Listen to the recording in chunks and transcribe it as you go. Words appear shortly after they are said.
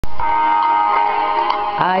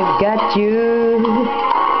I've got you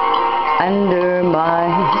under my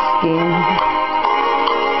skin.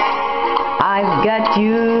 I've got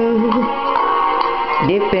you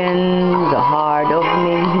deep in the heart of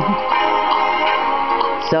me.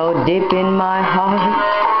 So deep in my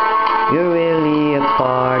heart, you're really a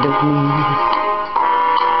part of me.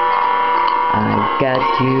 I've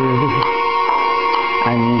got you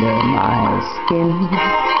under my skin.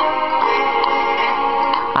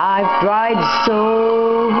 I've tried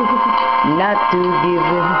so not to give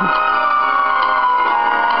in.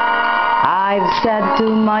 I've said to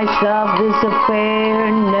myself, this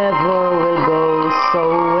affair never will go so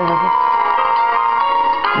well.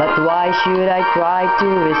 But why should I try to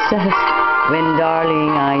resist when,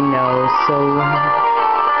 darling, I know so well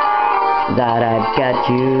that I've got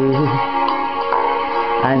you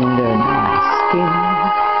under my skin.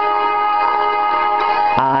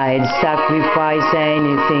 I'd sacrifice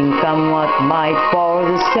anything, come what might, for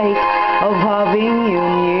the sake of having you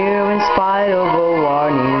near, in spite of a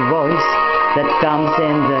warning voice that comes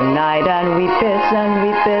in the night and repeats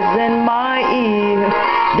in my ear.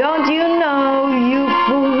 Don't you know, you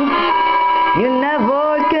fool, you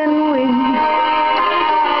never can win.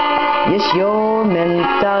 Yes, your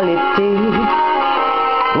mentality,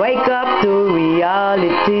 wake up to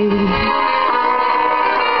reality.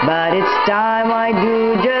 But it's time I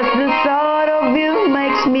do, just the thought of you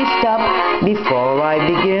makes me stop before I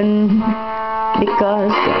begin,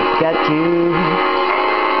 because I've got you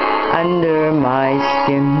under my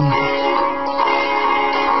skin.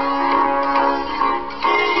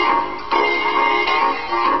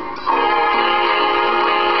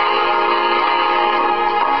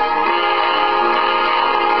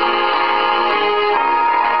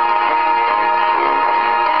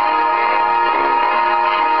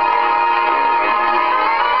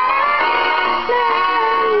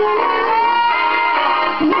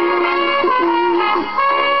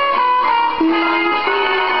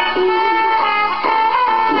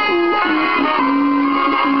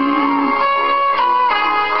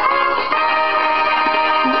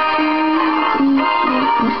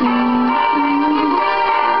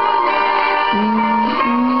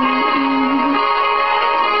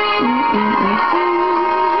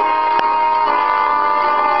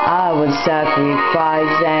 I would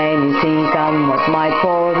sacrifice anything, come what might,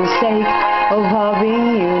 for the sake of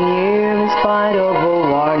having you near, in spite of a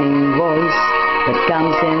warning voice that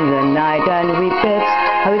comes in the night and repeats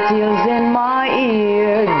how it feels in my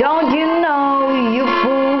ear. Don't you know, you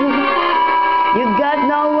fool, you got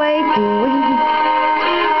no way to win.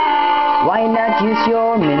 Why not use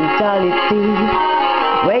your mentality?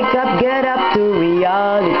 Wake up, get up to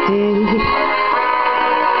reality.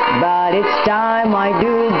 But it's time I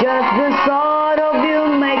do, just the thought of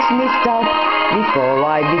you makes me stop before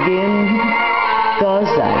I begin,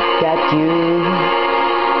 'cause I've got you,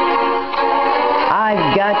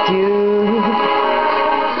 I've got you,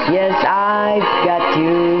 yes, I've got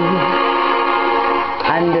you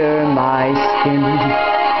under my skin.